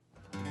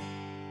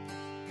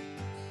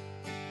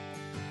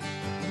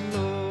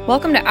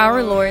Welcome to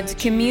Our Lord's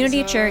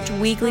Community Church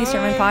Weekly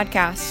Sermon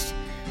Podcast.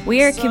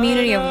 We are a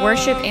community of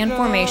worship and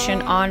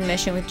formation on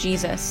mission with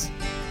Jesus.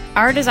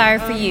 Our desire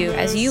for you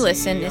as you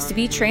listen is to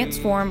be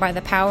transformed by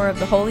the power of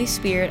the Holy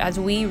Spirit as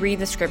we read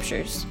the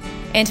Scriptures,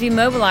 and to be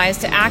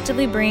mobilized to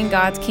actively bring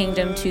God's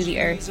kingdom to the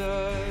earth.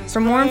 For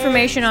more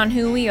information on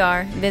who we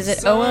are,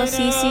 visit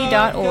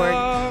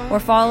olcc.org or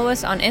follow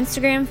us on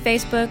Instagram,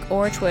 Facebook,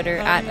 or Twitter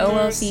at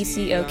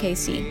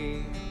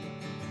olccokc.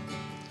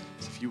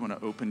 So if you want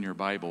to open your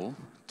Bible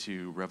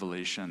to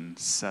Revelation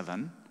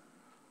 7,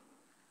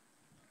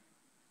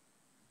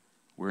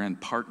 we're in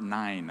part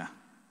 9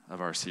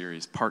 of our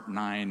series, part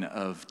 9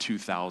 of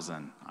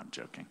 2000. I'm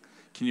joking.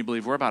 Can you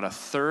believe we're about a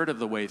third of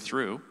the way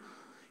through?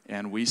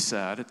 And we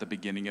said at the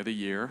beginning of the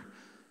year,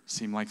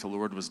 seemed like the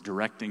Lord was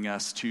directing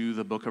us to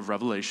the book of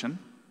Revelation.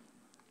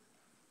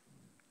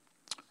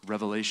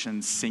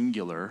 Revelation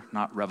singular,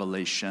 not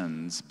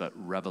revelations, but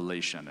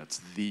revelation.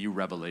 It's the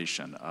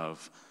revelation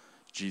of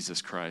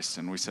Jesus Christ.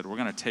 And we said we're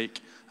going to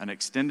take an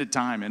extended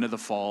time into the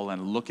fall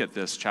and look at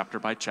this chapter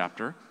by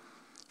chapter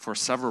for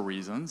several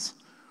reasons.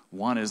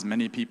 One is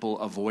many people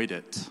avoid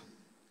it.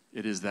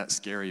 It is that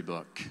scary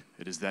book.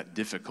 It is that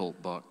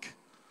difficult book.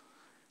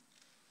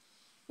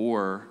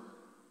 Or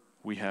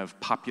we have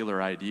popular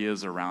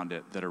ideas around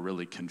it that are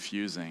really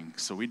confusing.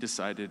 So we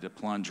decided to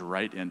plunge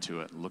right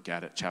into it, look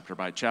at it chapter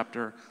by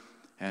chapter.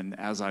 And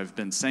as I've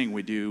been saying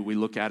we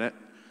look at it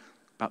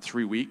about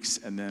 3 weeks,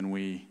 and then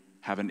we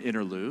have an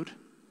interlude,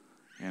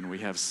 and we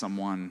have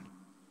someone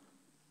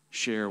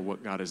share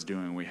what God is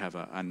doing. We have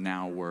a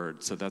now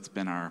word. So that's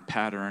been our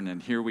pattern.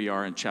 And here we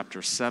are in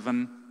chapter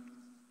 7,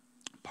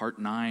 part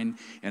 9.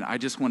 And I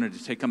just wanted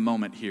to take a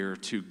moment here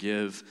to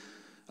give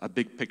a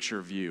big picture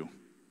view.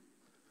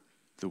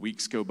 The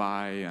weeks go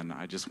by, and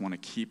I just want to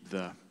keep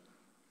the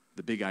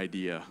big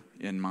idea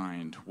in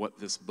mind, what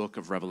this book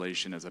of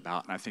Revelation is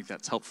about. And I think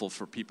that's helpful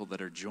for people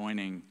that are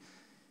joining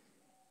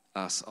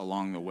us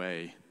along the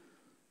way.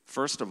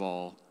 First of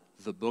all,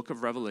 the book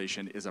of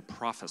Revelation is a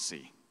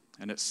prophecy.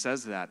 And it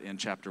says that in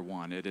chapter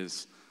 1. It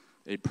is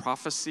a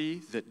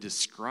prophecy that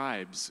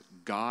describes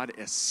God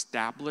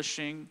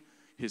establishing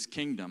his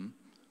kingdom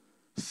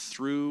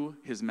through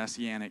his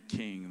messianic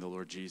king, the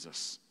Lord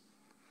Jesus.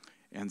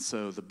 And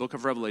so the book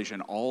of Revelation,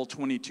 all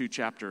 22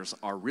 chapters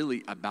are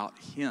really about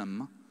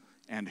him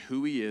and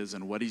who he is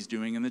and what he's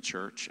doing in the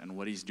church and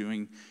what he's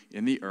doing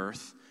in the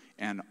earth.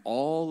 And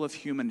all of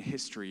human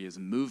history is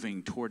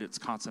moving toward its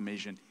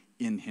consummation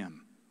in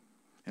him.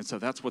 And so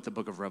that's what the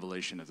book of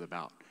Revelation is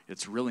about.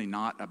 It's really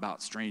not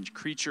about strange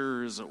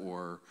creatures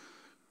or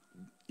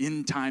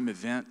end-time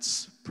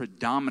events.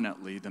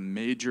 Predominantly, the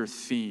major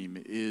theme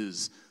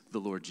is the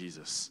Lord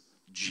Jesus.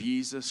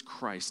 Jesus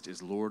Christ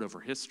is Lord over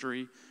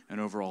history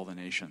and over all the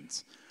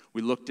nations.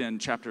 We looked in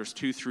chapters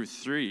 2 through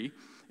 3,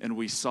 and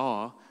we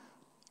saw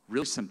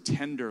really some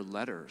tender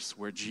letters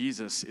where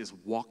Jesus is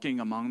walking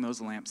among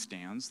those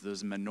lampstands,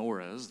 those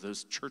menorahs,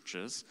 those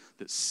churches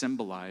that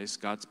symbolize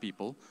God's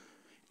people.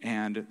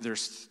 And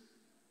there's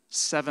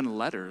 7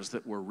 letters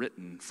that were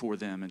written for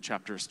them in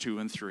chapters 2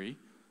 and 3.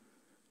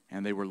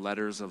 And they were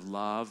letters of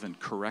love and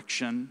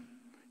correction,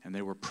 and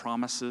they were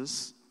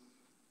promises,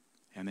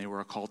 and they were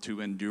a call to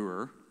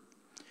endure.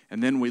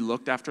 And then we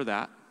looked after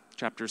that,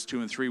 chapters 2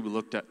 and 3, we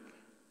looked at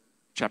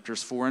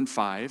chapters 4 and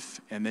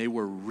 5, and they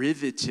were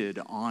riveted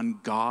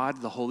on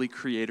God, the holy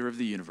creator of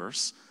the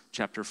universe,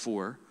 chapter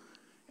 4.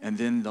 And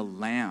then the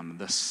Lamb,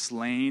 the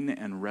slain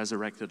and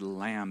resurrected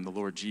Lamb, the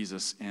Lord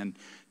Jesus, in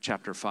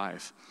chapter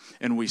 5.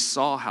 And we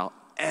saw how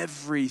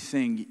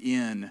everything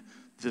in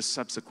the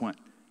subsequent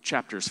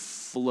chapters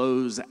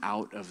flows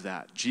out of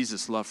that.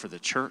 Jesus' love for the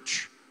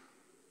church.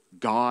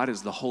 God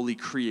is the holy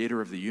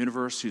creator of the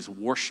universe who's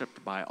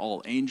worshiped by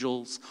all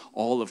angels,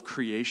 all of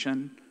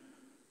creation.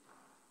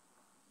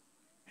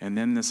 And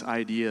then this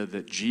idea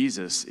that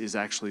Jesus is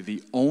actually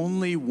the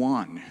only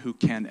one who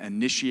can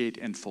initiate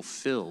and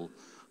fulfill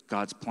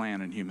God's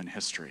plan in human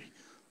history,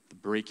 the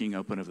breaking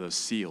open of those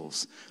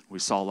seals. We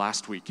saw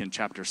last week in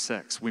chapter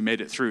 6. We made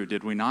it through,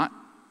 did we not?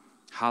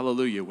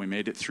 Hallelujah. We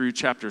made it through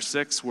chapter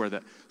 6 where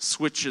that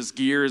switches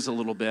gears a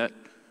little bit,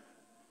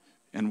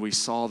 and we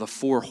saw the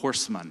 4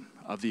 horsemen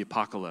of the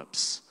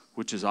apocalypse,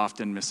 which is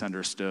often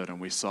misunderstood, and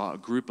we saw a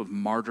group of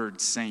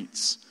martyred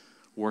saints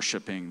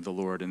worshiping the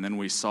Lord, and then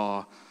we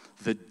saw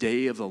the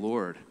day of the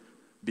Lord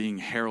being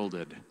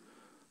heralded,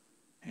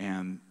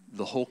 and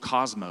the whole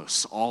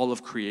cosmos, all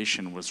of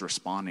creation was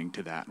responding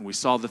to that. And we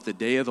saw that the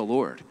day of the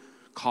Lord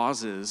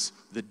causes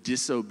the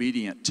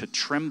disobedient to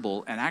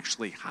tremble and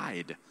actually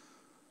hide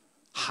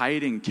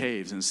in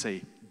caves and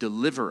say,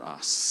 deliver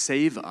us,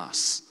 save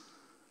us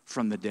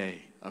from the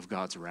day of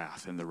God's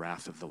wrath and the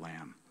wrath of the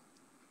Lamb.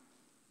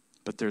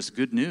 But there's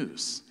good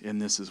news in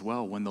this as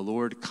well. When the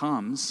Lord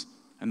comes,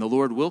 and the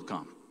Lord will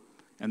come,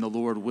 and the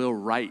Lord will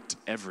right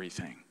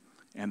everything,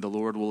 and the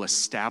Lord will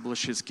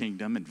establish his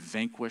kingdom and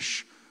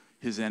vanquish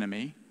his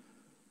enemy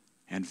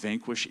and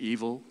vanquish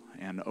evil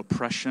and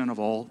oppression of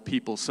all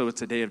people. So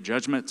it's a day of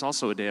judgment. It's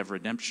also a day of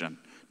redemption,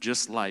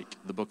 just like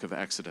the book of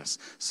Exodus.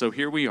 So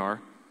here we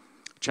are,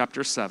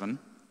 chapter 7.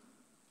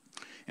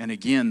 And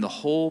again, the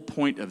whole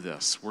point of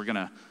this, we're going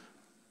to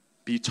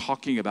be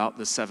talking about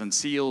the 7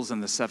 seals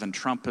and the 7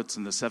 trumpets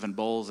and the 7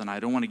 bowls, and I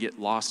don't want to get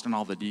lost in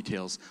all the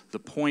details. The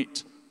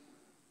point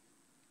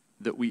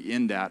that we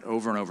end at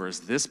over and over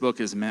is this book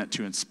is meant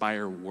to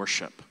inspire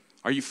worship.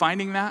 Are you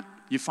finding that?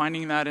 You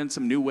finding that in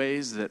some new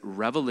ways that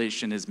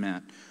Revelation is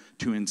meant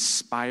to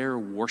inspire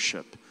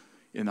worship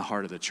in the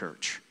heart of the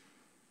church?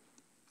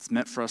 It's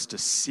meant for us to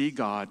see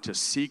God, to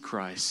see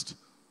Christ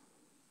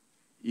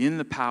in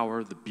the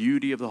power, the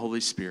beauty of the Holy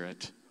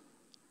Spirit.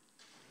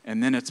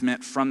 And then it's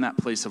meant from that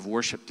place of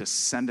worship to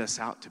send us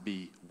out to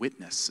be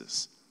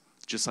witnesses,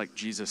 just like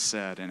Jesus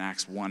said in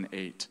Acts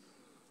 1:8.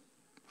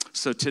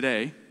 So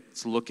today,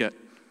 let's look at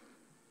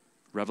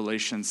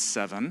Revelation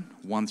 7,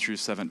 1 through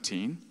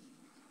 17.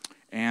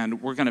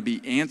 And we're going to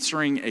be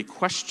answering a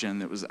question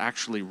that was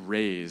actually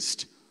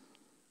raised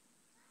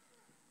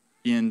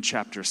in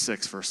chapter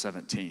 6, verse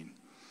 17.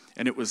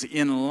 And it was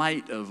in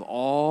light of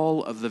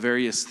all of the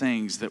various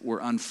things that were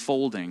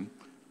unfolding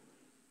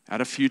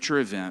at a future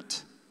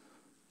event.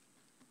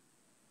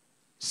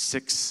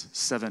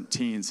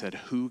 6:17 said,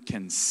 who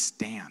can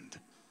stand?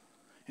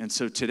 And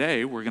so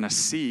today we're going to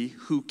see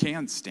who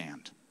can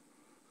stand.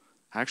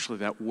 Actually,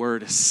 that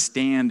word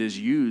stand is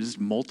used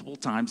multiple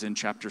times in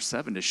chapter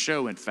 7 to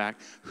show, in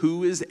fact,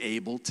 who is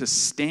able to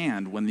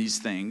stand when these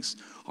things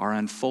are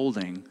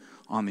unfolding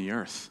on the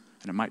earth.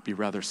 And it might be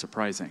rather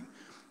surprising.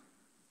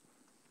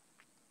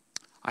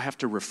 I have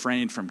to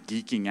refrain from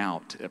geeking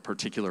out at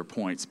particular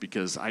points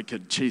because I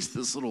could chase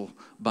this little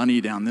bunny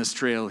down this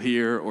trail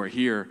here or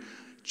here.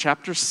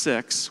 Chapter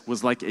 6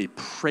 was like a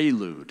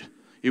prelude.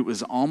 It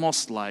was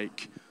almost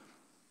like,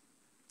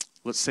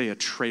 let's say, a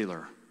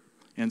trailer.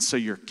 And so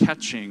you're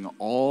catching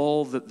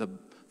all that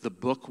the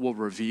book will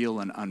reveal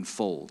and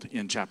unfold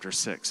in chapter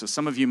 6. So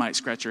some of you might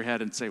scratch your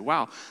head and say,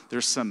 wow,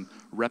 there's some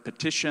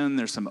repetition,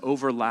 there's some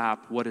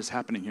overlap. What is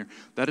happening here?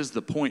 That is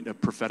the point of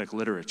prophetic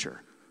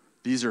literature.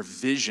 These are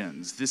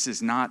visions. This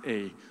is not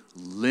a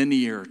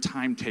linear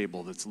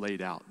timetable that's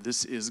laid out.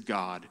 This is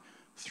God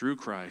through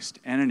Christ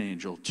and an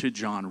angel to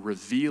John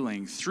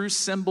revealing through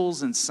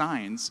symbols and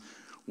signs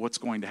what's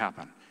going to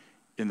happen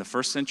in the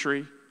first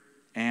century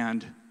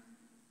and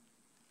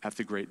at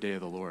the great day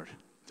of the Lord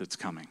that's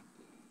coming,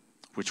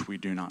 which we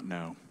do not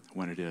know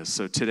when it is.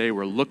 So today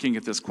we're looking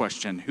at this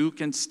question, who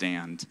can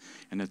stand?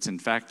 And it's in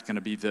fact going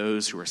to be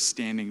those who are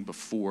standing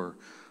before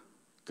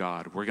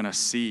God. We're going to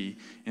see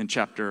in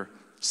chapter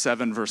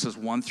 7, verses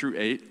 1 through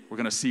 8, we're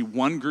going to see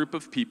one group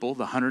of people,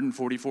 the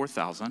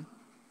 144,000.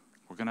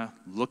 We're going to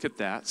look at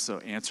that, so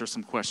answer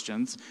some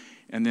questions.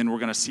 And then we're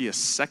going to see a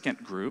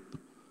second group,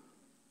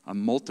 a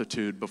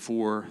multitude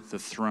before the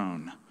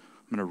throne.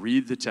 I'm going to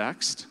read the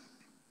text.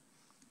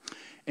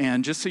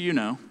 And just so you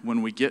know,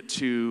 when we get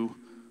to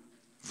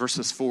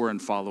verses 4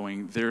 and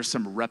following, there's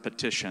some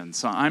repetition.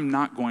 So I'm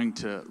not going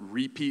to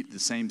repeat the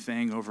same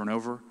thing over and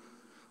over.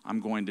 I'm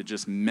going to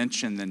just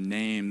mention the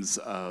names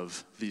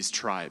of these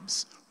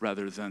tribes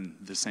rather than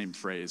the same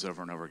phrase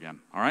over and over again.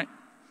 All right?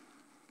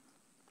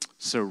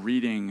 So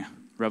reading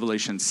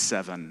Revelation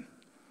 7,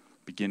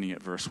 beginning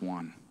at verse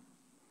 1.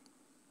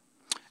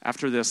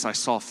 After this, I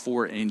saw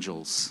 4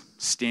 angels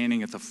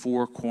standing at the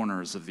 4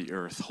 corners of the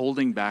earth,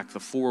 holding back the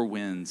 4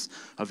 winds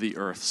of the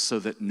earth so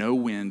that no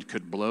wind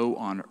could blow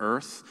on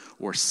earth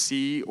or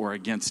sea or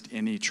against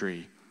any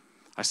tree.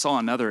 I saw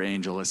another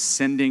angel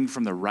ascending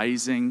from the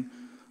rising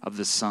of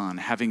the sun,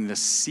 having the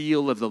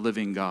seal of the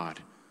living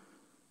God.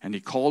 And he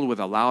called with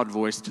a loud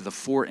voice to the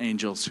 4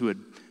 angels who had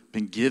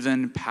been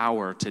given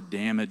power to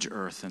damage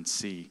earth and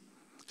sea,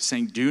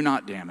 saying, do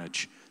not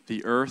damage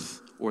the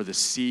earth or the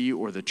sea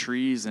or the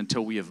trees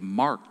until we have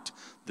marked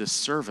the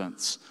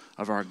servants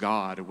of our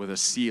God with a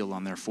seal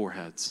on their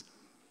foreheads.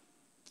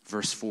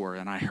 Verse 4,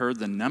 and I heard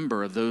the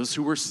number of those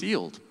who were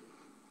sealed,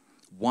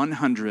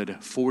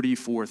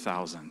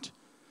 144,000,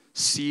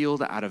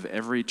 sealed out of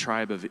every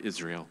tribe of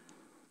Israel,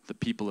 the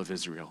people of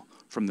Israel.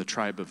 From the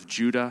tribe of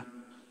Judah,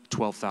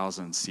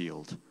 12,000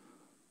 sealed.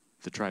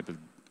 The tribe of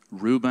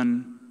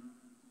Reuben,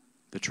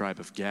 the tribe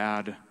of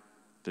Gad,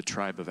 the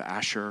tribe of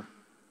Asher,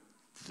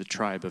 the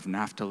tribe of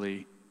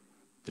Naphtali,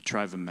 the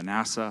tribe of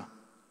Manasseh,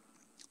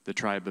 the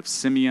tribe of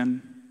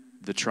Simeon,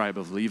 the tribe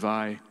of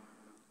Levi,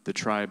 the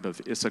tribe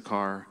of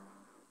Issachar,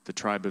 the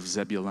tribe of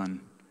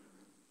Zebulun,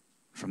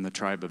 from the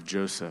tribe of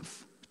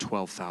Joseph,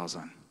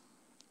 12,000,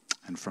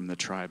 and from the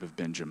tribe of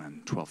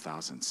Benjamin,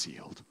 12,000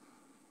 sealed.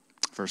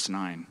 Verse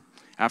 9,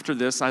 after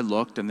this I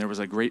looked, and there was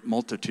a great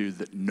multitude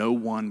that no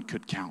one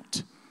could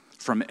count,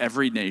 from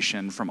every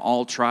nation, from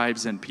all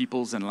tribes and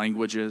peoples and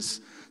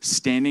languages,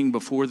 standing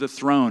before the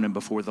throne and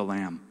before the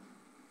Lamb,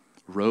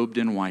 robed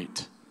in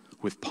white,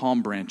 with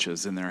palm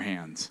branches in their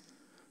hands.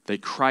 They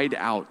cried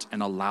out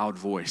in a loud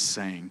voice,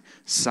 saying,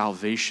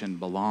 salvation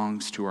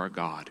belongs to our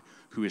God,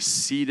 who is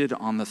seated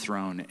on the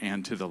throne,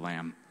 and to the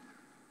Lamb.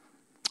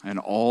 And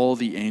all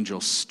the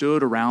angels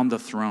stood around the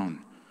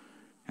throne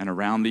and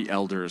around the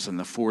elders and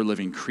the 4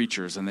 living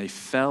creatures, and they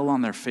fell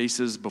on their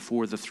faces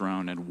before the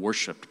throne and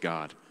worshiped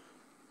God,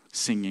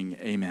 singing,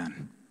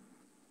 Amen.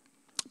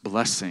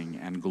 blessing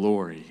and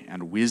glory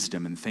and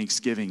wisdom and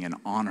thanksgiving and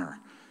honor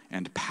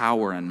and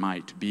power and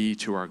might be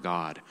to our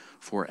God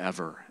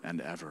forever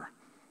and ever.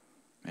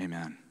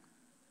 Amen.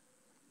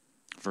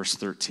 Verse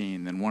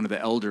 13, then one of the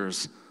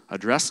elders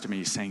addressed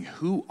me, saying,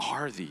 who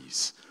are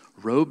these,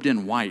 robed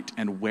in white,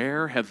 and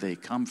where have they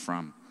come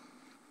from?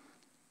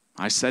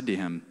 I said to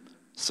him,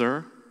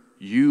 sir,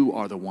 you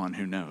are the one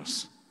who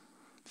knows.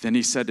 Then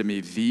he said to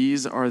me,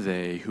 these are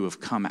they who have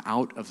come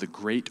out of the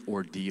great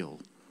ordeal,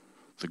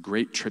 the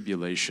great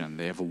tribulation.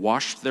 They have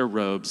washed their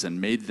robes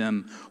and made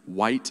them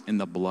white in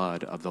the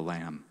blood of the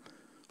Lamb.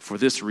 For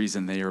this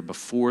reason they are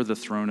before the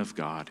throne of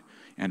God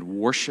and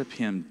worship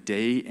him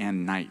day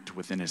and night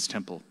within his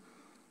temple.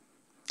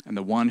 And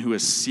the one who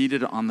is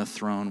seated on the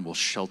throne will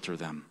shelter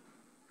them.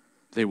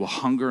 They will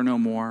hunger no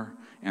more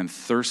and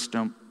thirst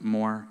no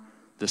more.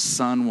 The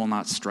sun will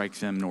not strike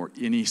them, nor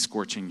any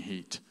scorching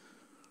heat.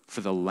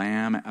 For the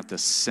Lamb at the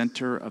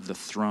center of the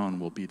throne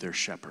will be their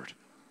shepherd.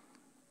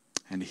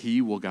 And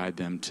he will guide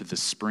them to the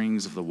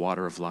springs of the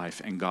water of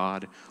life, and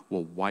God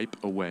will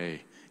wipe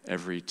away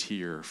every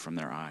tear from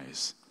their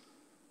eyes.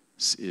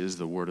 This is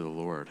the word of the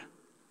Lord.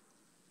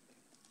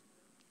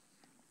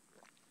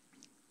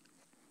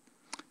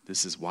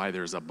 This is why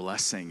there's a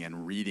blessing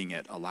in reading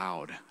it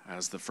aloud,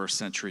 as the first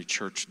century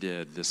church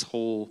did. This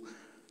whole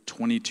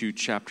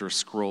 22-chapter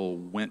scroll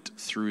went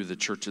through the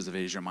churches of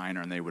Asia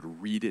Minor, and they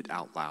would read it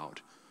out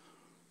loud,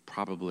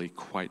 probably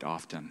quite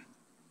often.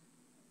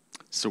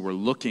 So we're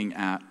looking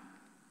at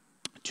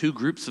two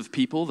groups of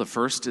people. The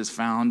first is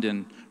found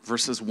in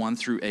verses 1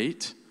 through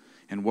 8,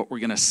 and what we're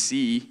going to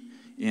see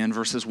in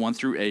verses 1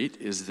 through 8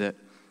 is that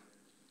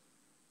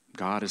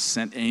God has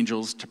sent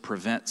angels to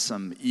prevent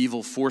some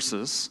evil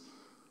forces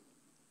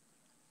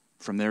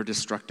from their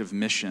destructive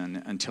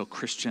mission until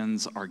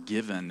Christians are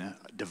given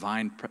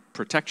divine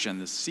protection,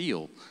 the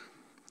seal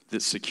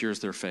that secures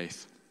their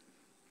faith.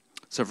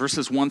 So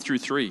verses 1 through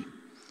 3,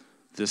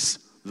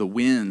 the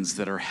winds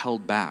that are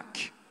held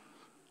back.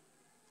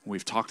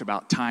 We've talked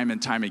about time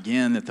and time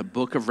again that the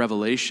book of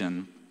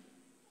Revelation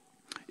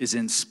is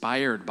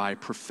inspired by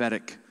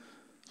prophetic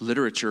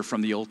literature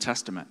from the Old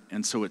Testament.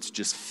 And so it's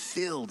just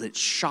filled, it's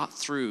shot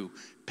through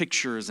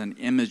pictures and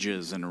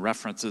images and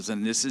references,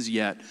 and this is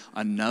yet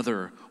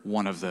another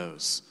one of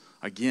those.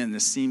 Again,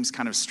 this seems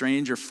kind of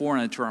strange or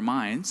foreign to our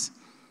minds,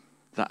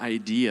 the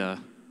idea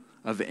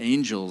of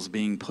angels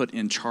being put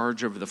in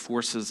charge of the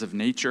forces of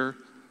nature,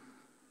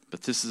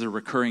 but this is a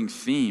recurring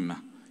theme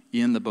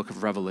in the book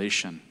of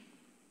Revelation.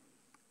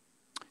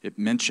 It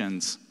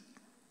mentions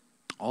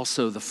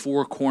also the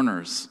four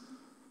corners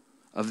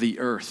of the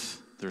earth.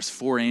 There's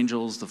four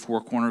angels, the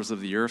four corners of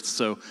the earth.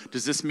 So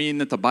does this mean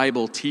that the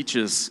Bible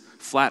teaches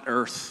flat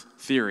earth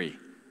theory?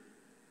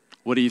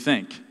 What do you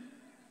think?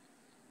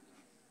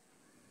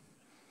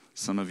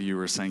 Some of you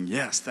are saying,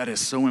 yes, that is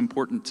so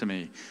important to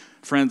me.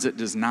 Friends, it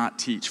does not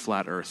teach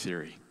flat earth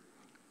theory.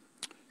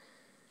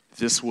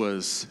 This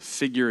was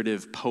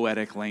figurative,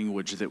 poetic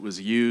language that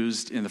was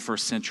used in the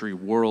first century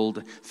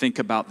world. Think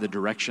about the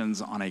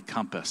directions on a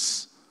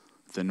compass: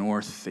 the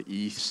north, the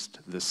east,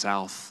 the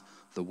south,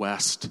 the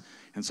west.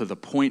 And so the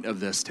point of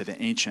this to the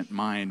ancient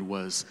mind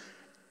was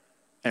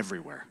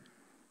everywhere.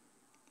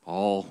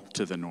 All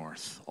to the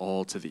north,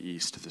 all to the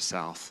east, to the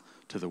south,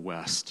 to the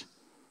west.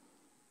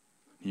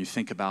 You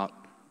think about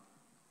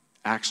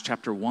Acts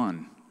chapter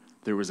 1.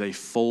 There was a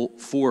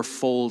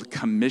fourfold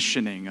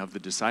commissioning of the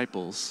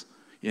disciples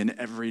in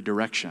every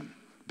direction,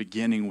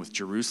 beginning with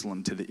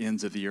Jerusalem to the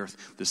ends of the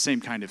earth. The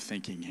same kind of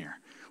thinking here.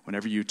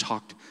 Whenever you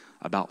talked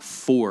about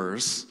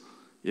fours,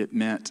 it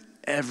meant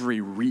every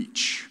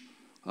reach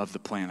of the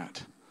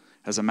planet.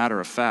 As a matter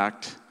of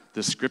fact,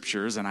 the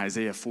scriptures in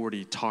Isaiah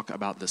 40 talk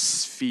about the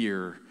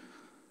sphere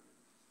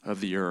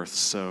of the earth.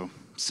 So,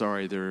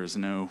 sorry, there is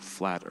no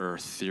flat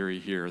earth theory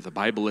here. The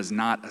Bible is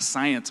not a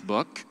science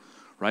book,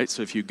 right?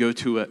 So if you go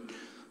to it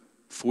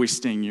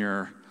foisting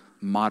your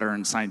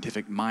modern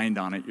scientific mind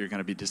on it, you're going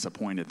to be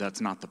disappointed.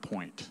 That's not the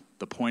point.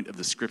 The point of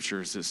the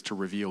scriptures is to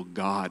reveal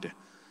God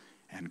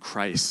and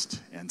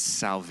Christ and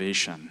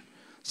salvation.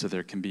 So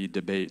there can be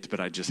debate, but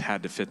I just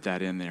had to fit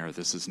that in there.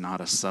 This is not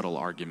a subtle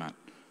argument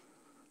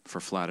for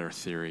flat earth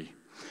theory.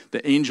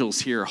 The angels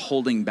here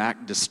holding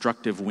back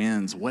destructive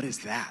winds. What is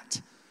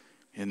that?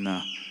 In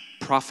the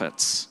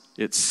prophets,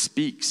 it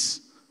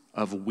speaks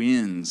of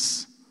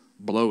winds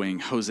blowing.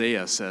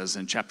 Hosea says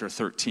in chapter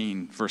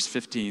 13, verse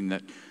 15,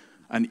 that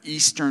an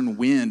eastern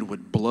wind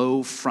would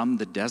blow from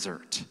the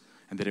desert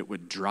and that it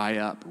would dry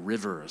up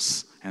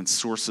rivers and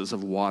sources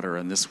of water,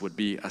 and this would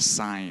be a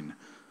sign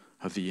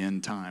of the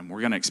end time.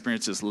 We're going to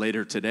experience this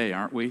later today,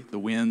 aren't we? The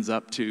winds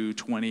up to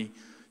 20,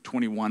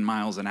 21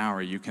 miles an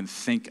hour. You can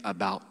think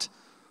about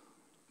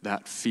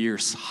that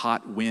fierce,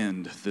 hot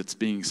wind that's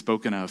being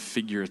spoken of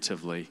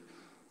figuratively.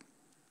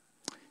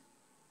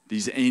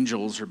 These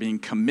angels are being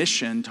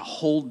commissioned to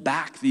hold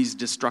back these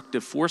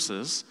destructive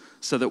forces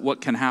so that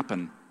what can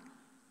happen?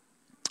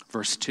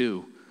 Verse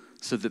 2,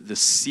 so that the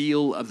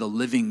seal of the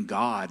living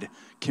God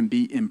can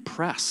be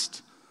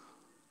impressed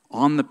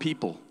on the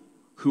people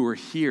who are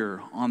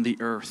here on the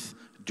earth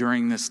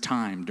during this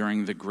time,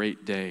 during the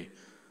great day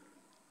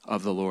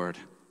of the Lord.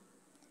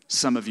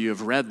 Some of you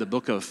have read the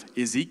book of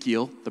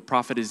Ezekiel. The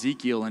prophet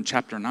Ezekiel in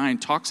chapter 9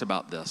 talks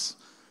about this.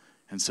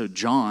 And so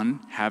John,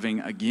 having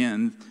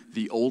again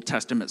the Old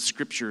Testament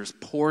scriptures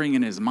pouring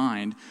in his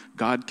mind,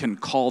 God can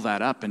call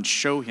that up and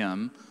show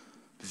him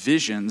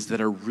visions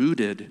that are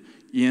rooted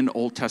in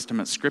Old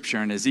Testament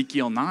scripture. In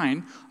Ezekiel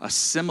 9, a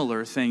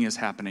similar thing is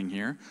happening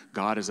here.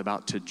 God is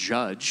about to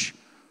judge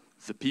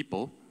the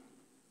people,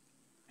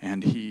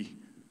 and he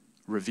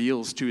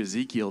reveals to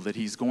Ezekiel that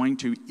he's going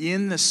to,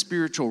 in the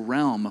spiritual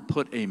realm,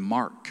 put a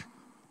mark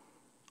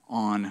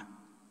on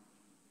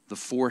the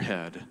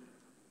forehead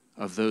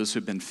of those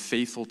who've been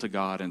faithful to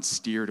God and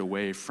steered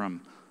away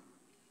from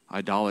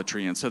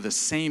idolatry. And so the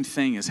same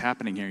thing is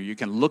happening here. You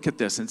can look at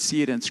this and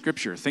see it in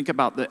Scripture. Think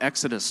about the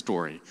Exodus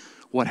story.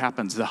 What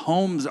happens? The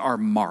homes are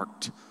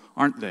marked,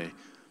 aren't they?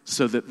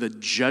 So that the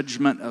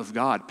judgment of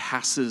God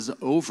passes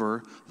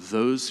over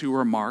those who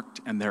are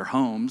marked and their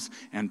homes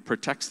and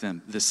protects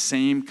them. The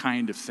same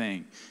kind of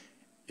thing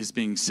is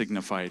being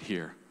signified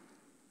here.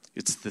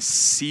 It's the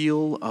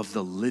seal of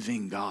the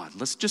living God.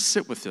 Let's just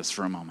sit with this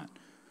for a moment.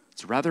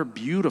 It's rather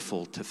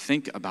beautiful to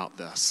think about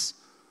this.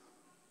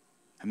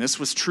 And this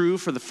was true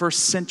for the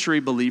first century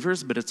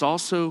believers, but it's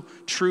also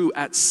true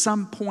at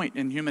some point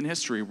in human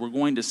history. We're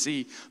going to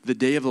see the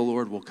day of the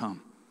Lord will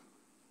come.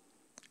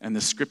 And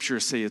the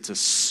scriptures say it's a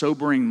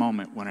sobering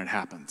moment when it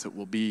happens. It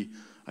will be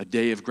a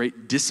day of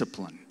great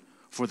discipline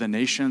for the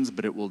nations,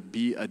 but it will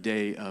be a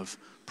day of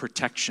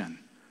protection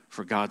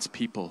for God's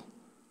people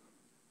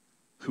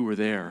who are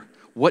there.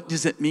 What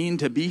does it mean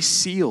to be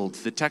sealed?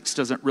 The text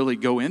doesn't really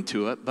go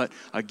into it, but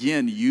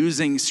again,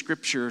 using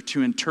Scripture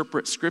to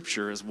interpret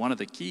Scripture is one of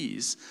the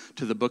keys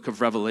to the book of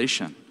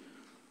Revelation.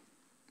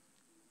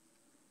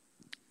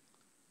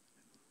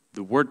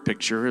 The word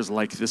picture is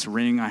like this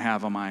ring I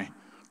have on my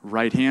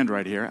right hand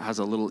right here. It has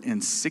a little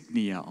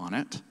insignia on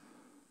it.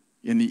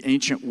 In the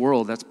ancient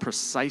world, that's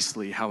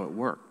precisely how it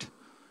worked.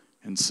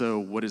 And so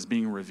what is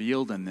being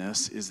revealed in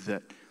this is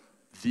that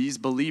these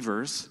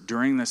believers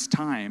during this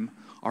time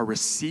are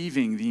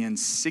receiving the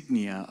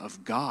insignia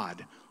of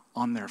God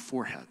on their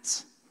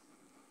foreheads.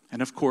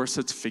 And of course,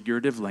 it's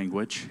figurative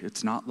language.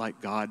 It's not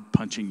like God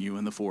punching you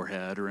in the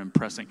forehead or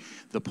impressing.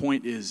 The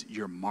point is,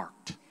 you're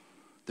marked.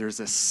 There's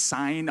a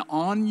sign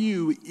on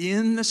you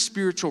in the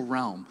spiritual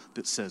realm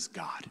that says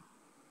God.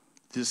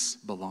 This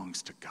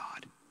belongs to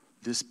God.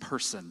 This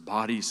person,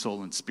 body,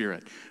 soul, and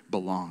spirit,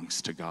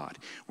 belongs to God.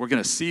 We're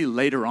going to see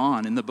later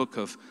on in the book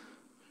of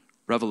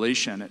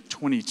Revelation at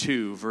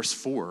 22, verse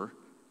 4,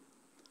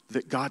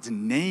 that God's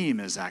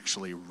name is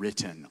actually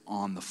written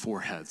on the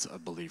foreheads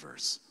of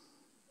believers.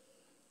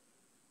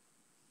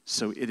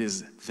 So it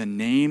is the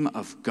name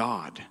of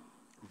God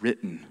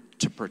written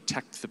to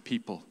protect the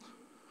people.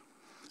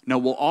 Now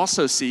we'll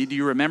also see, do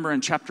you remember in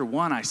chapter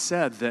 1 I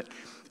said that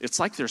it's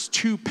like there's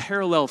two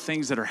parallel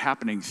things that are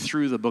happening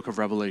through the book of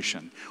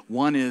Revelation.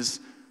 One is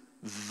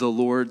the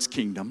Lord's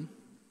kingdom.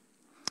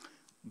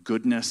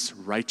 Goodness,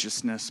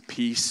 righteousness,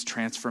 peace,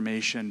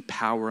 transformation,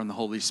 power in the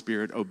Holy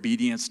Spirit,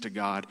 obedience to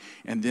God.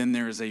 And then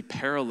there is a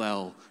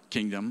parallel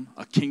kingdom,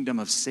 a kingdom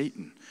of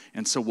Satan.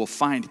 And so we'll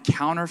find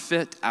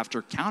counterfeit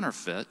after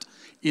counterfeit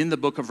in the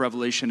book of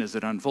Revelation as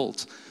it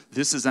unfolds.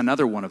 This is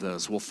another one of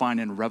those. We'll find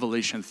in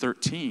Revelation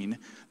 13,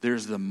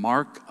 there's the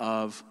mark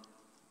of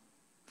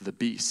the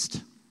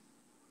beast.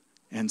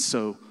 And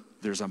so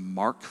there's a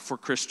mark for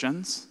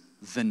Christians,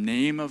 the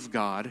name of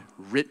God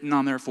written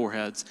on their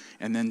foreheads,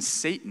 and then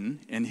Satan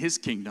and his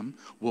kingdom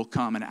will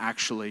come and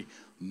actually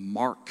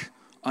mark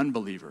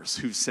unbelievers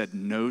who've said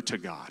no to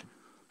God,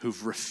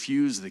 who've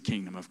refused the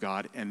kingdom of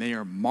God, and they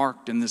are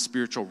marked in the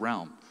spiritual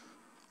realm.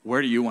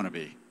 Where do you want to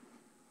be?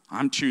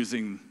 I'm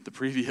choosing the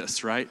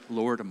previous, right?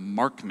 Lord,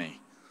 mark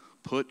me.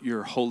 Put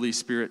your Holy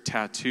Spirit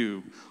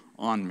tattoo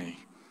on me.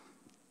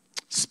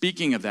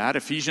 Speaking of that,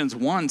 Ephesians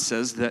 1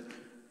 says that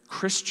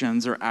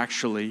Christians are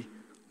actually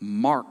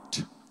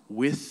marked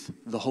with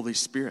the Holy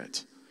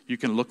Spirit. You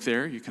can look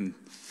there. You can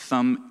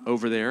thumb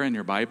over there in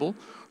your Bible.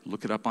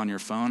 Look it up on your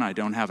phone. I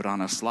don't have it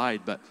on a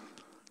slide, but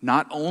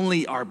not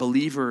only are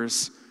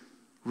believers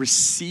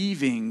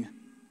receiving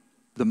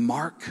the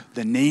mark,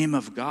 the name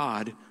of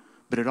God,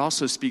 but it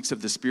also speaks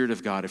of the Spirit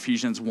of God.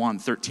 Ephesians 1,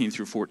 13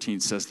 through 14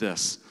 says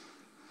this,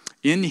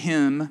 "In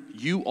him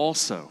you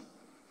also,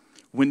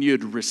 when you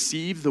had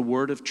received the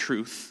word of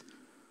truth,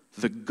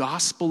 the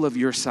gospel of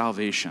your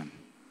salvation,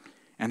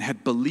 and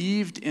had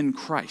believed in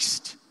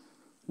Christ,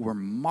 were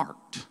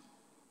marked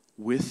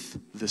with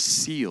the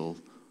seal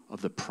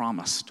of the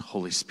promised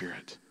Holy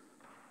Spirit.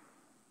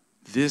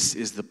 This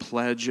is the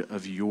pledge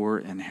of your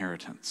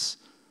inheritance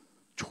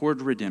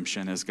toward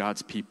redemption as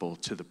God's people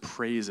to the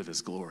praise of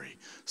his glory."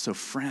 So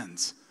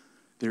friends,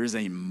 there is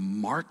a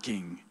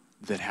marking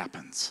that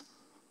happens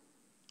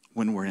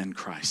when we're in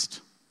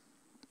Christ.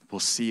 We'll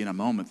see in a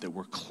moment that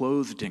we're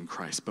clothed in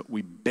Christ, but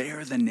we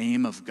bear the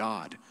name of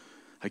God.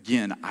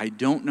 Again, I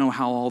don't know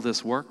how all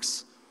this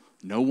works.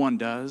 No one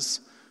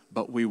does,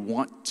 but we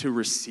want to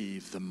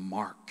receive the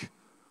mark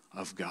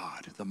of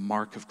God, the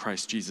mark of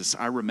Christ Jesus.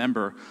 I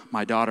remember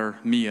my daughter,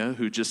 Mia,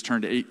 who just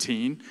turned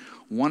 18,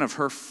 one of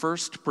her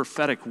first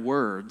prophetic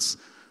words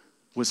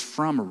was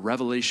from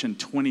Revelation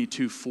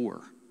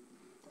 22:4.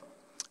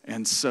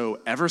 And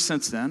so ever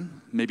since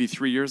then, maybe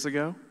 3 years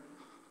ago,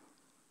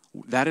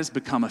 that has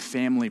become a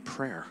family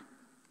prayer.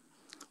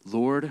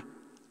 Lord,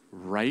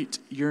 write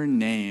your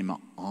name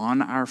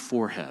on our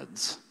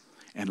foreheads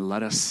and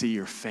let us see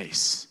your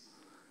face.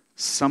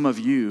 Some of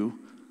you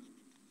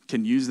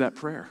can use that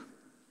prayer.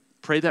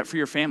 Pray that for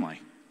your family.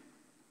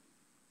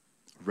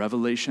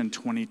 Revelation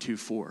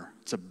 22:4.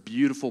 It's a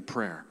beautiful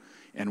prayer.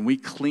 And we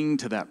cling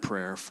to that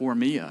prayer for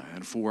Mia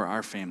and for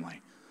our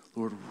family.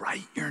 Lord,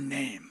 write your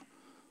name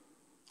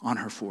on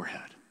her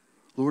forehead.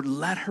 Lord,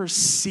 let her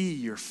see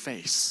your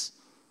face.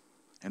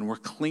 And we're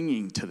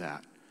clinging to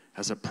that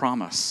as a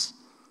promise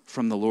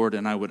from the Lord.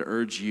 And I would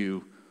urge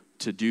you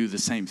to do the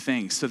same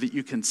thing so that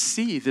you can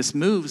see this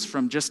moves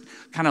from just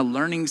kind of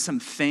learning some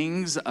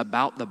things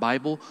about the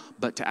Bible,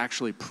 but to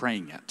actually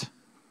praying it.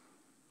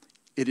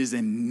 It is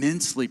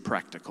immensely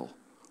practical.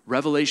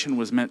 Revelation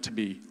was meant to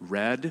be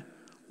read,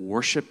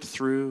 worshiped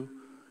through,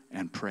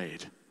 and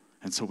prayed.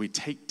 And so we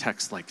take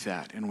texts like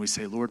that and we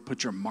say, Lord,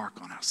 put your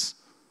mark on us.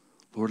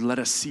 Lord, let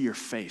us see your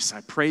face.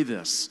 I pray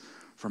this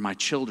for my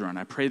children.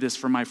 I pray this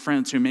for my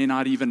friends who may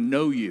not even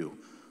know you.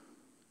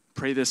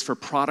 Pray this for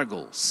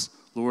prodigals.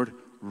 Lord,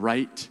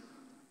 write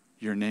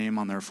your name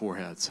on their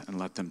foreheads and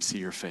let them see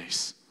your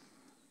face.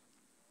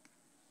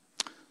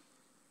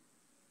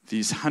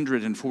 These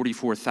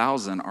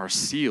 144,000 are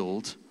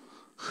sealed.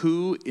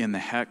 Who in the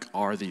heck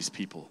are these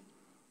people?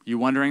 You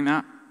wondering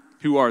that?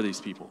 Who are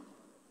these people?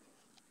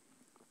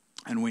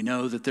 And we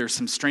know that there's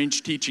some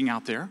strange teaching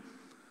out there.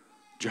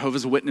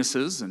 Jehovah's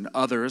Witnesses and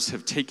others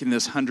have taken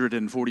this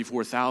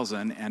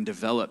 144,000 and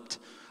developed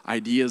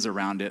ideas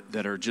around it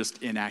that are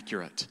just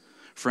inaccurate.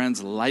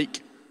 Friends,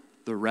 like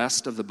the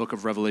rest of the book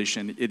of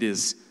Revelation, it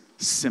is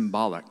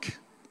symbolic.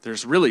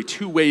 There's really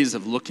two ways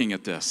of looking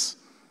at this.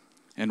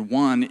 And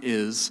one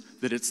is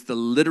that it's the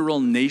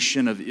literal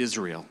nation of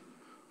Israel.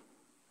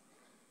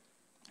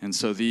 And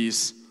so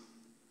these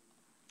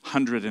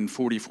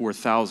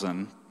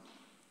 144,000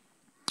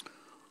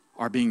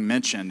 are being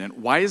mentioned. And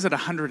why is it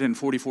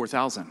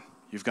 144,000?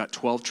 You've got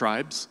 12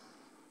 tribes.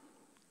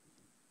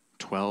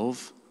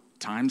 12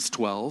 times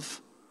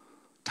 12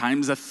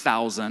 times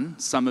 1,000.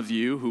 Some of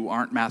you who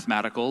aren't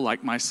mathematical,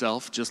 like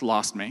myself, just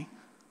lost me.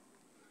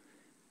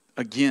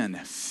 Again,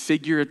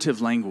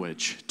 figurative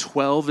language.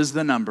 12 is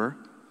the number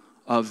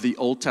of the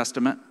Old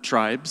Testament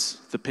tribes,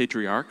 the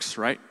patriarchs,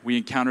 right? We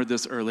encountered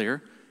this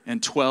earlier.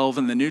 And 12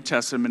 in the New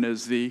Testament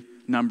is the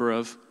number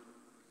of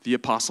the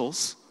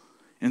apostles.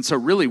 And so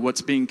really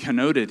what's being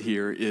connoted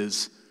here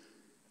is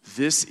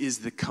this is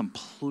the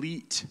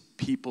complete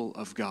people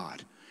of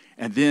God.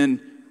 And then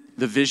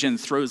the vision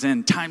throws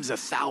in times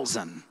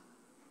 1,000.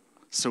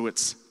 So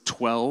it's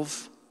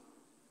 12,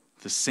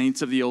 the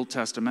saints of the Old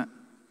Testament,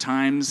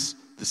 times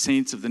the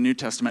saints of the New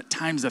Testament,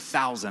 times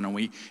 1,000. And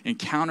we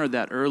encountered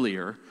that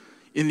earlier.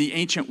 In the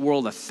ancient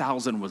world,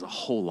 1,000 was a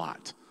whole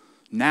lot.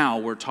 Now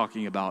we're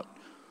talking about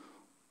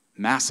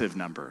massive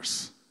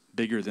numbers,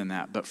 bigger than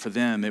that. But for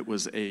them, it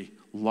was a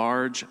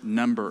large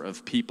number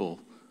of people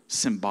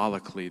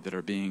symbolically that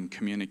are being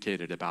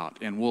communicated about.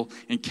 And we'll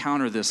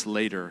encounter this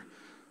later.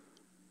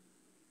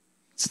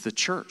 It's the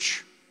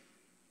church.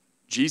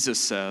 Jesus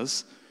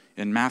says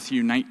in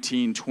Matthew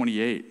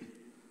 19:28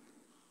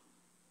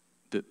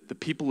 that the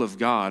people of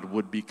God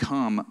would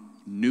become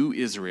new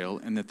Israel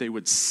and that they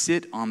would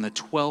sit on the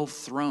 12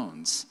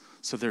 thrones.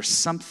 So there's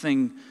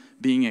something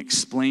being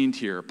explained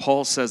here.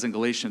 Paul says in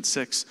Galatians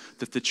 6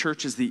 that the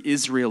church is the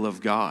Israel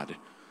of God.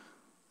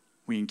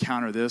 We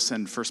encounter this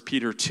in 1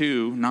 Peter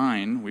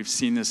 2:9. We've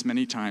seen this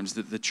many times,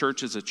 that the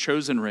church is a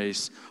chosen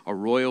race, a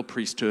royal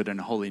priesthood, and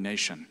a holy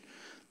nation.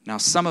 Now,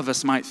 some of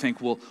us might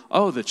think, well,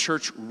 the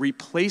church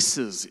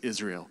replaces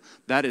Israel.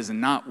 That is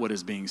not what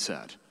is being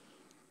said.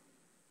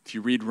 If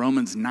you read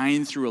Romans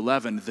 9 through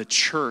 11, the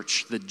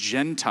church, the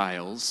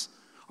Gentiles,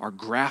 are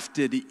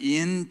grafted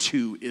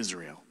into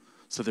Israel.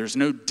 So there's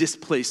no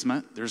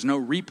displacement, there's no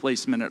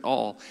replacement at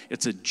all.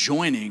 It's a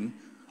joining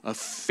of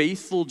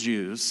faithful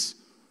Jews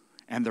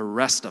and the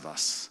rest of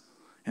us.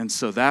 And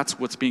so that's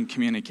what's being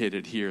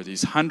communicated here,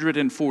 these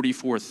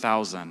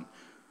 144,000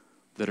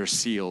 that are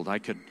sealed. I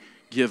could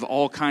give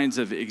all kinds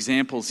of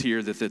examples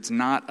here that it's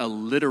not a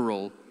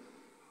literal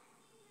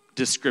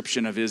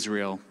description of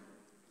Israel,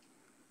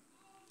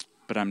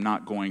 but I'm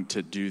not going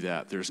to do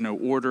that. There's no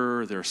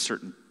order, there are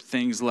certain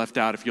things left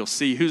out. If you'll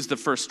see, who's the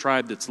first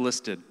tribe that's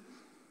listed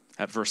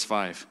at verse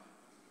 5?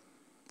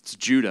 It's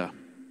Judah.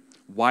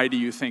 Why do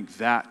you think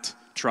that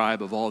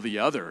tribe of all the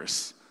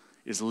others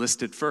is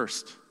listed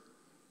first?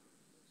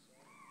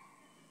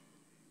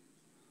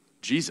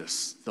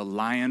 Jesus, the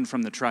Lion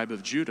from the tribe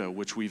of Judah,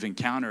 which we've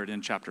encountered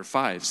in chapter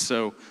 5.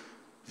 So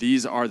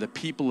these are the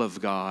people of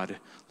God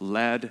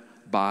led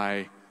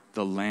by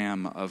the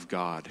Lamb of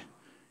God.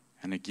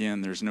 And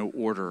again, there's no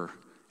order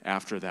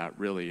after that,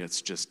 really.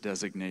 It's just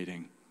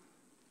designating.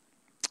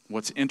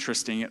 What's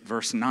interesting at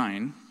verse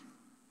 9,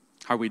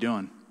 how are we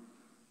doing?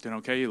 Then,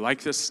 okay, you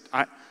like this?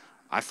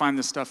 I find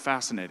this stuff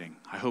fascinating.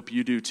 I hope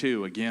you do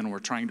too. Again, we're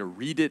trying to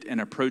read it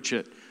and approach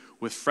it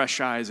with fresh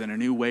eyes and a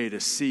new way to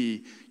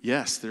see,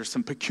 yes, there's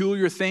some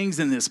peculiar things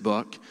in this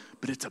book,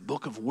 but it's a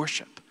book of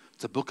worship.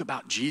 It's a book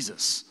about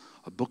Jesus,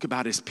 a book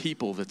about his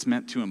people that's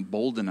meant to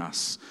embolden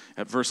us.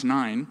 At verse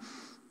 9,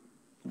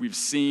 we've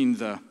seen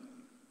the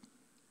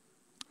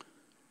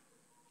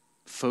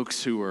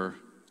folks who are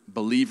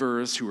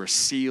believers, who are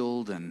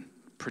sealed and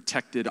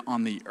protected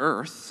on the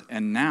earth,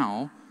 and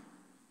now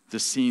the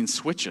scene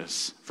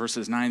switches.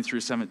 Verses 9 through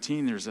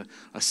 17, there's a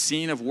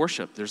scene of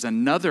worship. There's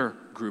another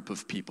group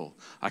of people,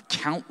 a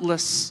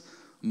countless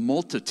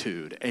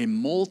multitude, a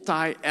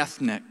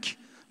multi-ethnic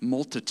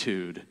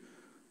multitude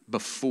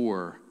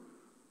before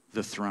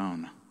the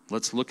throne.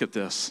 Let's look at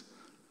this.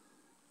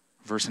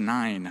 Verse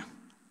 9.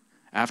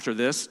 After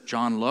this,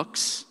 John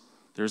looks.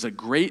 There's a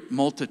great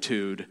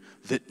multitude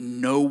that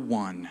no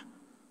one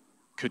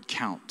could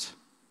count.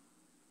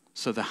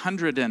 So the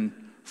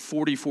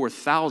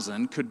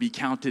 144,000 could be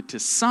counted to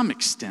some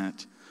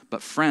extent,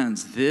 but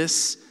friends,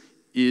 this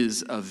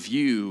is a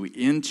view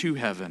into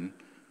heaven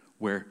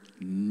where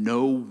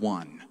no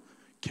one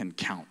can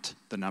count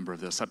the number of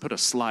this. I put a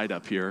slide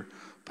up here,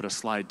 put a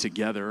slide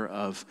together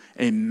of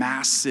a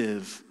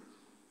massive,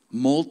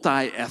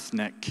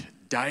 multi-ethnic,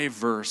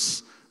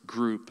 diverse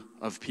group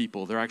of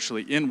people. They're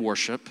actually in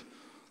worship.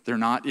 They're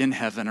not in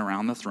heaven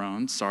around the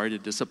throne. Sorry to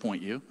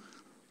disappoint you.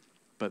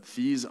 But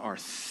these are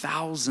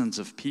thousands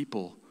of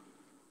people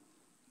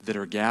that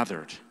are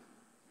gathered.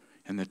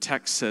 And the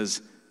text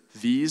says,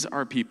 these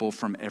are people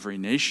from every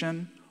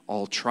nation,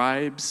 all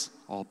tribes,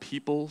 all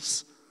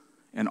peoples,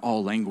 and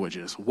all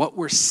languages. What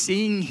we're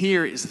seeing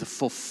here is the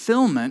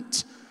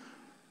fulfillment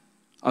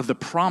of the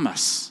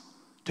promise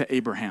to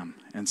Abraham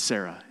and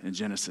Sarah in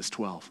Genesis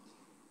 12.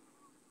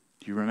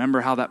 Do you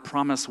remember how that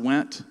promise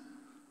went?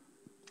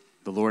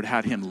 The Lord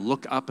had him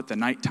look up at the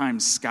nighttime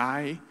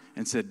sky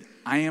and said,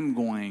 I am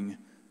going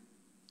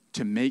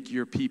to make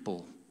your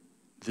people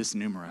this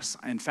numerous.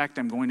 In fact,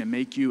 I'm going to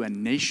make you a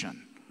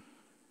nation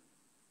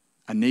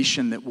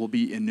that will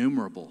be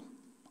innumerable,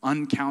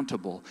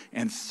 uncountable.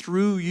 And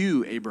through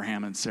you,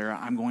 Abraham and Sarah,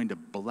 I'm going to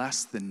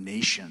bless the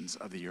nations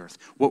of the earth.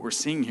 What we're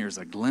seeing here is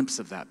a glimpse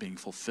of that being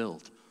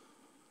fulfilled.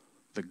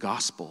 The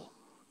gospel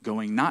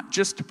going not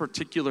just to a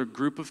particular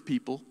group of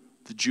people,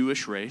 the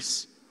Jewish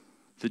race,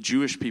 the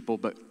Jewish people,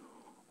 but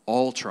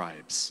all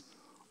tribes,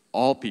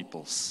 all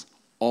peoples,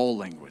 all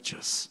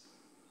languages.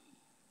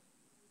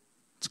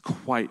 It's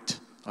quite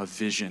a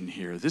vision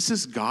here. This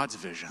is God's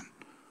vision.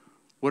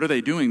 What are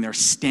they doing? They're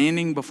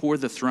standing before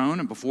the throne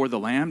and before the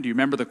Lamb. Do you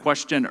remember the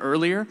question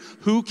earlier?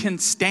 Who can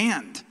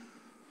stand?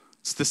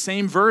 It's the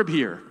same verb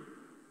here.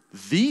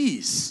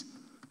 These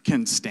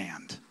can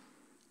stand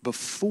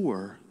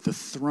before the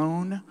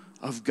throne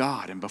of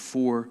God and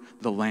before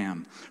the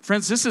Lamb.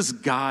 Friends, this is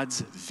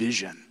God's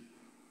vision.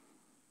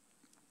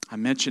 I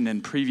mentioned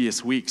in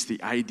previous weeks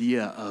the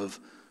idea of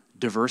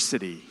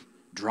diversity,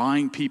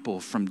 drawing people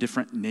from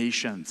different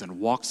nations and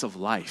walks of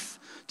life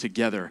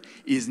together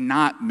is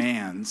not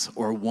man's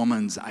or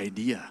woman's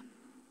idea.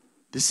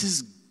 This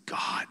is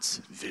God's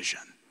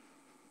vision.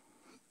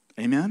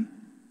 Amen?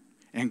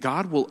 And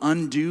God will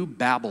undo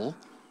Babel,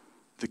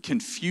 the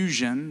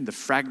confusion, the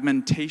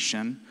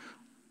fragmentation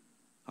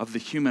of the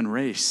human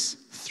race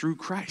through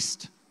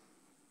Christ.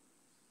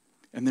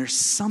 And there's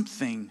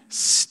something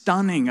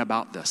stunning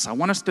about this. I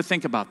want us to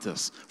think about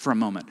this for a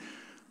moment.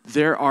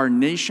 There are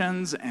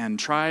nations and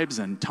tribes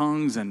and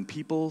tongues and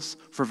peoples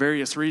for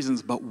various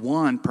reasons, but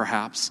one,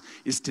 perhaps,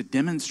 is to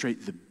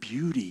demonstrate the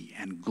beauty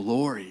and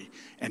glory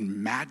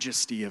and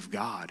majesty of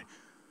God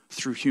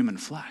through human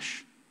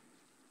flesh.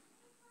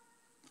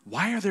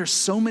 Why are there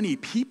so many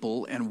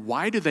people, and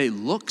why do they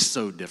look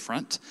so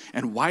different?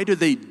 And why do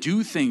they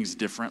do things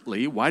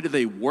differently? Why do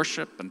they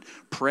worship and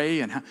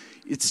pray?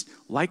 It's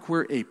like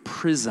we're a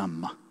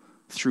prism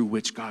through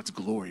which God's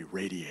glory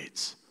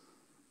radiates.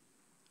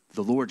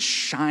 The Lord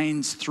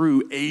shines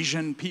through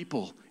Asian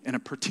people in a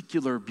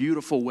particular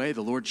beautiful way.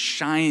 The Lord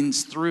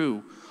shines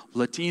through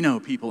Latino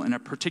people in a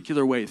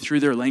particular way,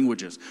 through their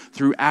languages,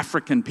 through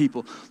African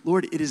people.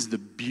 Lord, it is the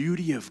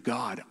beauty of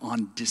God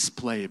on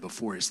display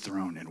before his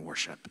throne in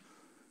worship.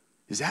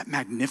 Is that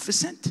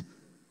magnificent?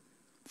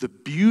 The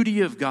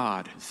beauty of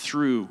God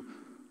through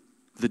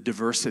the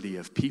diversity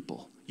of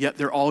people. Yet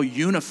they're all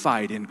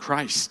unified in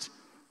Christ,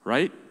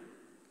 right?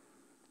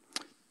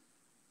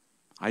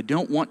 I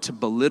don't want to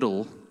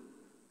belittle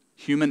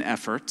human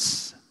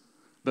efforts,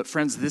 but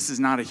friends, this is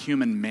not a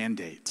human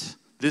mandate.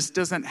 This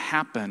doesn't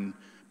happen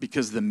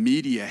because the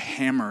media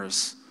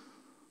hammers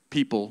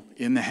people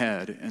in the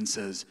head and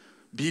says,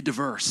 be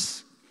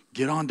diverse,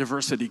 get on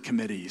diversity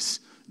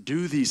committees,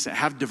 do these,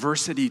 have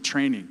diversity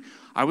training.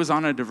 I was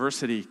on a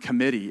diversity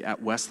committee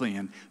at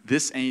Wesleyan.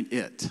 This ain't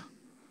it.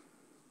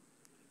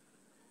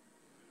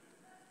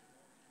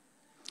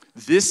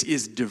 This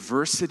is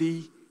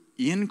diversity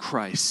in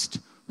Christ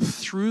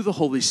through the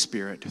Holy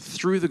Spirit,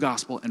 through the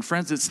gospel. And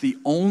friends, it's the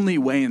only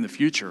way in the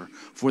future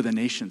for the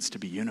nations to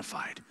be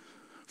unified.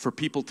 for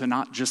people to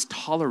not just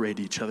tolerate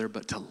each other,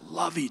 but to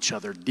love each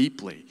other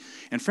deeply.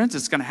 And friends,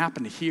 it's going to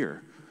happen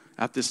here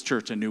at this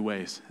church in new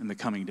ways in the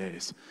coming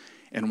days.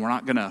 And we're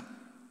not going to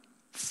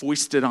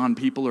foist it on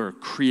people or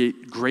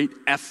create great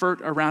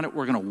effort around it.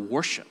 We're going to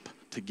worship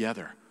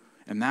together.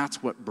 And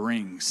that's what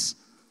brings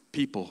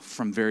people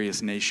from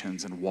various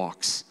nations and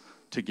walks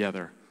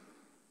together.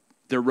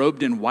 They're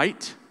robed in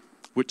white,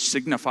 which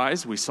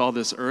signifies, we saw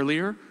this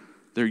earlier,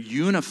 they're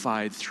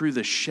unified through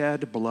the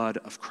shed blood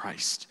of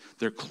Christ.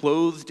 They're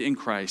clothed in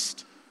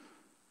Christ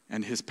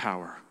and his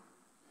power.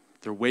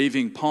 They're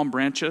waving palm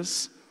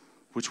branches,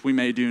 which we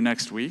may do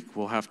next week.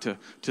 We'll have to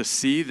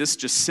see. This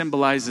just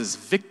symbolizes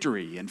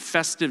victory and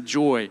festive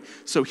joy.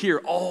 So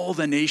here, all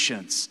the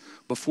nations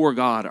before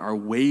God are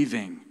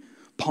waving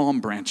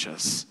palm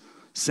branches,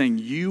 saying,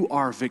 you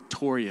are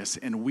victorious,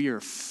 and we are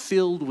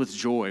filled with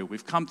joy.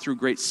 We've come through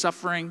great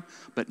suffering,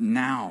 but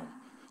now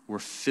we're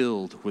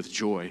filled with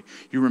joy.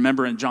 You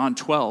remember in John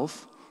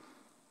 12,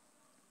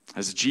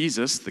 as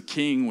Jesus, the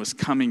King, was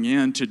coming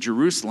into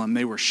Jerusalem,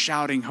 they were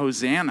shouting,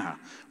 Hosanna!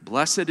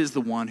 Blessed is the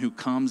one who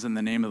comes in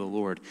the name of the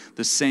Lord.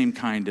 The same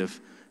kind of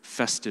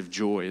festive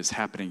joy is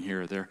happening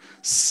here. They're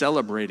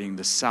celebrating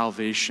the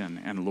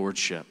salvation and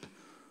lordship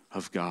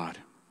of God.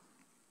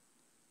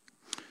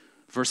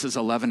 Verses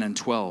 11 and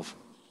 12.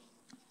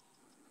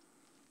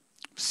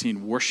 We've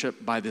seen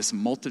worship by this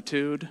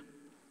multitude.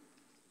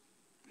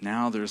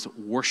 Now there's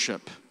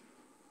worship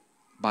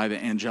by the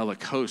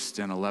angelic host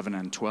in 11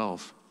 and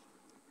 12.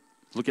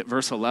 Look at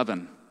verse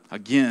 11.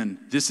 Again,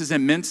 this is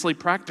immensely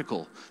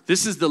practical.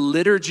 This is the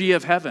liturgy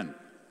of heaven.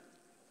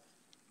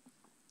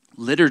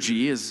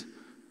 Liturgy is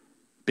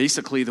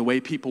basically the way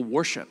people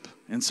worship.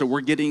 And so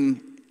we're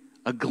getting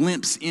a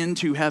glimpse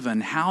into heaven.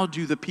 How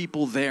do the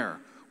people there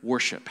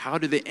worship? How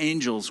do the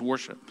angels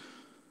worship?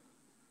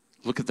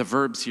 Look at the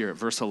verbs here at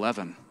verse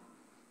 11.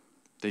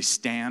 They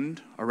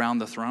stand around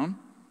the throne.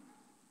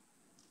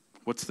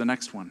 What's the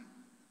next one?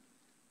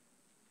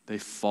 They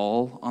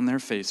fall on their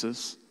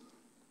faces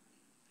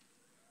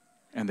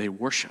and they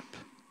worship.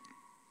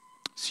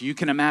 So you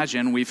can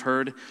imagine, we've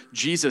heard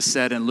Jesus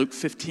said in Luke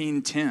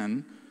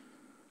 15:10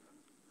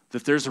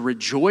 that there's a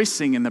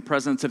rejoicing in the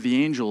presence of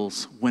the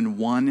angels when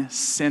one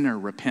sinner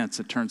repents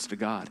and turns to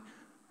God.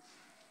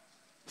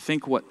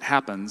 Think what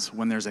happens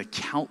when there's a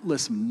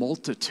countless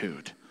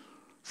multitude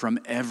from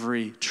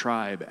every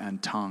tribe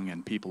and tongue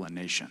and people and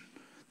nation.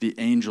 The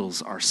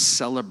angels are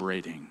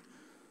celebrating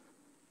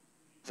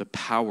the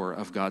power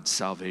of God's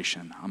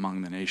salvation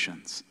among the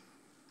nations.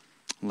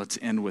 Let's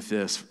end with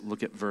this.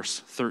 Look at verse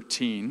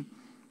 13.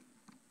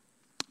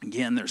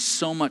 Again, there's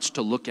so much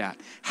to look at.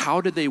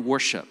 How did they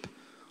worship?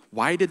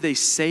 Why did they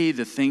say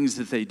the things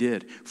that they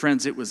did?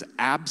 Friends, it was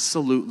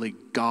absolutely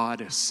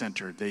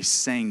God-centered. They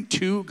sang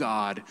to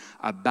God,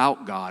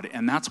 about God,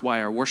 and that's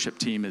why our worship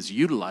team is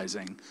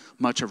utilizing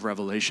much of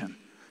Revelation,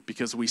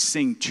 because we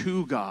sing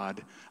to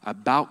God,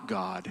 about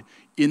God,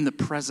 in the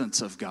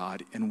presence of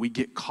God, and we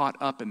get caught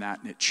up in that,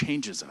 and it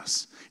changes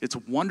us. It's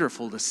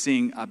wonderful to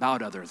sing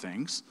about other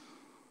things,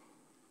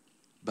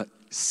 but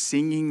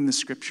singing the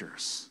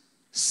scriptures,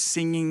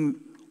 singing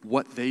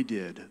what they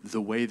did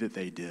the way that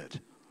they did,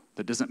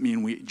 that doesn't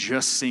mean we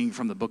just sing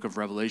from the book of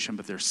Revelation,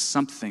 but there's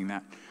something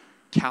that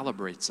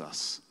calibrates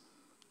us.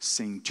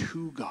 Sing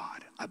to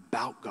God,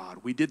 about God.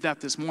 We did that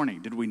this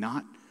morning, did we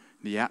not?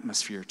 The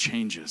atmosphere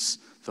changes.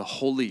 The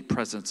holy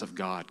presence of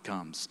God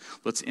comes.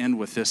 Let's end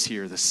with this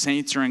here. The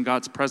saints are in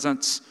God's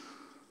presence.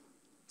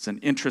 It's an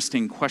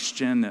interesting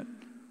question. At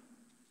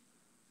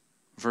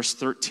verse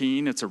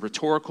 13, it's a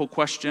rhetorical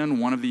question.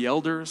 One of the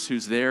elders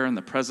who's there in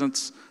the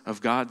presence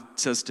of God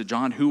says to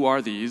John, who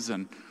are these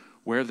and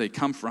where they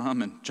come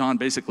from? And John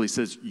basically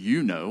says,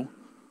 you know.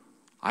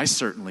 I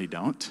certainly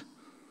don't.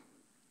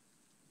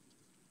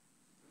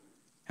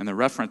 And the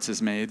reference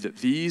is made that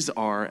these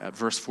are, at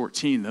verse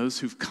 14, those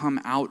who've come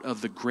out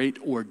of the great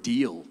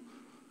ordeal.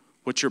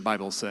 What's your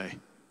Bible say?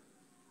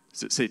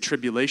 Does it say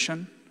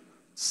tribulation?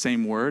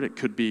 Same word. It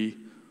could be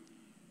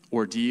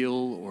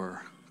ordeal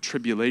or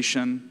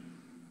tribulation,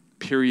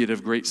 period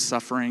of great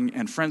suffering.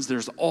 And friends,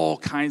 there's all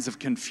kinds of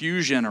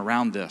confusion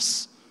around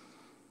this.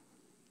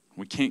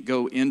 We can't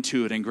go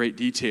into it in great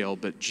detail,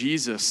 but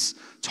Jesus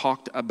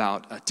talked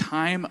about a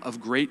time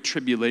of great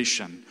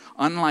tribulation,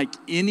 unlike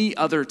any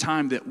other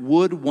time that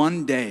would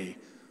one day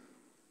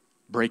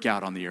break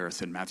out on the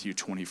earth. In Matthew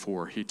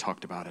 24, he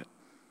talked about it.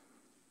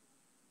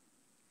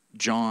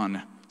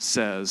 John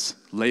says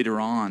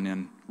later on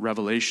in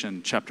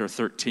Revelation chapter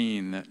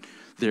 13 that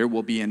there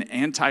will be an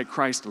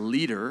antichrist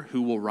leader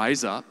who will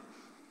rise up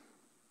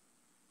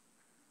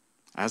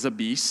as a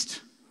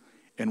beast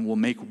and will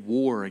make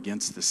war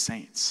against the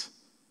saints.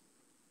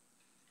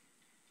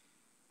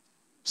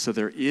 So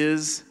there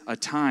is a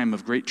time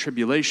of great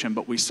tribulation,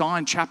 but we saw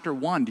in chapter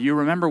 1, do you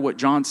remember what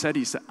John said?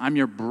 He said, I'm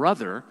your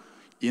brother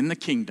in the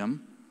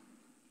kingdom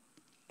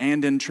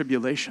and in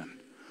tribulation.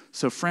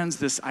 So friends,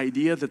 this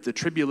idea that the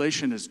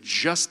tribulation is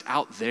just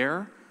out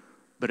there,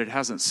 but it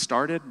hasn't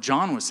started,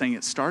 John was saying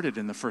it started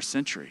in the first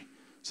century.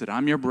 He said,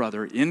 I'm your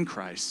brother in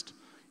Christ,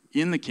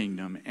 in the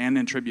kingdom and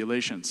in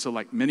tribulation. So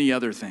like many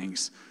other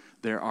things,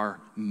 there are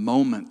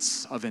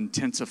moments of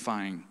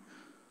intensifying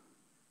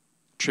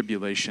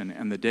tribulation,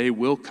 and the day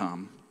will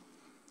come.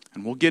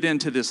 And we'll get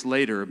into this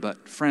later,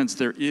 but friends,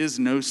 there is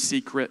no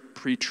secret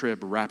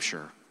pre-trib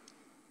rapture.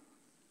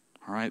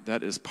 All right,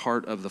 that is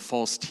part of the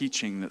false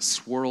teaching that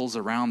swirls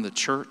around the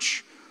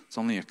church. It's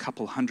only a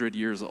couple hundred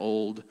years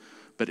old,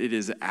 but it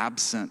is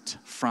absent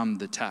from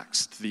the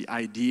text. The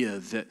idea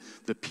that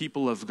the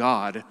people of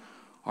God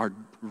are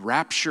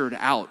raptured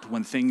out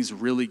when things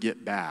really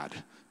get bad.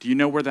 Do you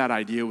know where that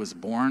idea was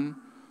born?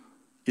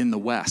 In the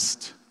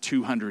West,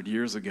 200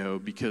 years ago,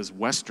 because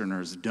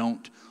Westerners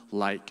don't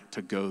like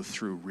to go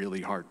through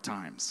really hard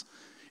times.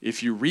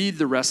 If you read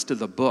the rest of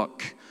the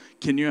book,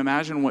 can you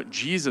imagine what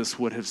Jesus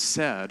would have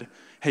said?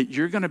 Hey,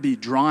 you're going to be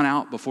drawn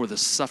out before the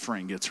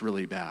suffering gets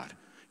really bad.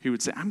 He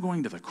would say, I'm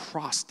going to the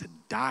cross to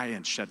die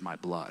and shed my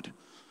blood.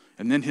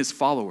 And then his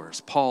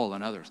followers, Paul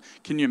and others,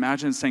 can you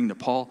imagine saying to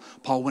Paul,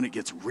 when it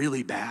gets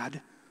really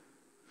bad,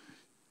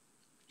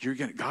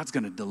 God's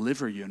going to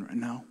deliver you.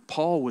 No,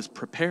 Paul was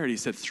prepared. He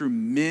said, through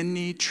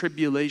many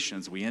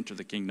tribulations, we enter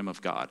the kingdom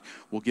of God.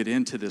 We'll get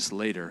into this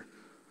later.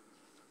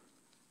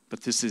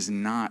 But this is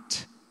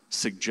not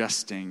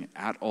suggesting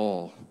at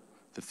all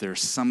that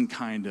there's some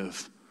kind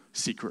of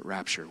secret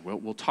rapture.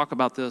 We'll talk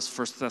about this.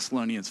 1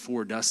 Thessalonians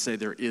 4 does say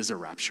there is a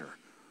rapture.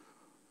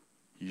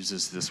 It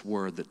uses this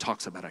word that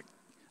talks about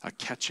a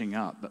catching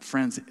up. But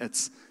friends,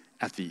 it's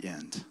at the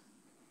end.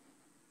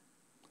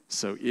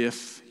 So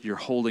if you're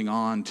holding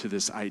on to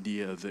this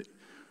idea that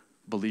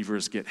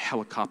believers get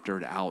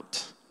helicoptered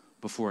out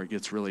before it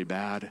gets really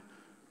bad,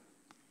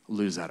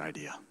 lose that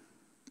idea.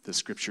 The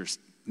scriptures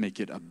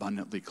make it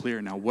abundantly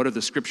clear. Now, what are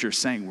the scriptures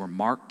saying? We're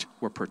marked,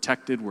 we're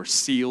protected, we're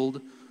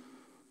sealed.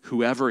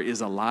 Whoever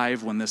is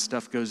alive when this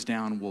stuff goes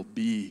down will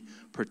be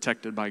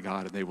protected by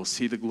God, and they will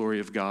see the glory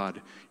of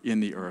God in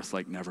the earth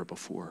like never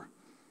before.